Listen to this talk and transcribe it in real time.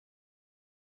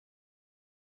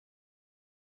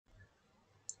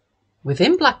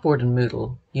Within Blackboard and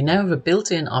Moodle, you now have a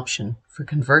built-in option for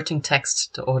converting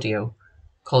text to audio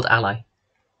called Ally.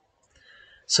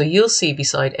 So you'll see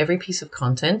beside every piece of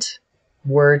content,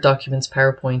 Word documents,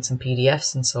 PowerPoints and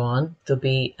PDFs and so on, there'll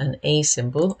be an A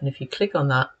symbol, and if you click on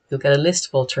that, you'll get a list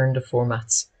of alternative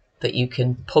formats that you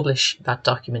can publish that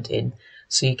document in.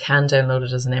 So you can download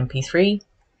it as an MP3,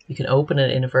 you can open it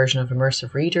in a version of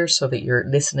Immersive Reader so that you're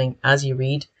listening as you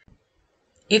read.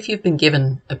 If you've been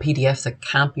given a PDF that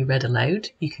can't be read aloud,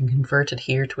 you can convert it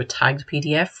here to a tagged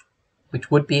PDF, which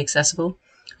would be accessible.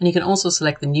 And you can also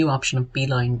select the new option of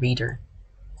Beeline Reader.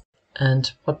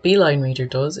 And what Beeline Reader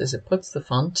does is it puts the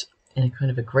font in a kind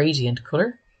of a gradient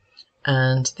color.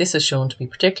 And this is shown to be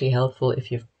particularly helpful if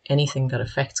you have anything that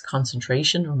affects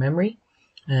concentration or memory,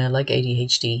 like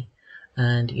ADHD.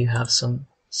 And you have some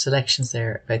selections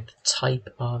there about the type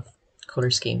of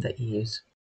color scheme that you use.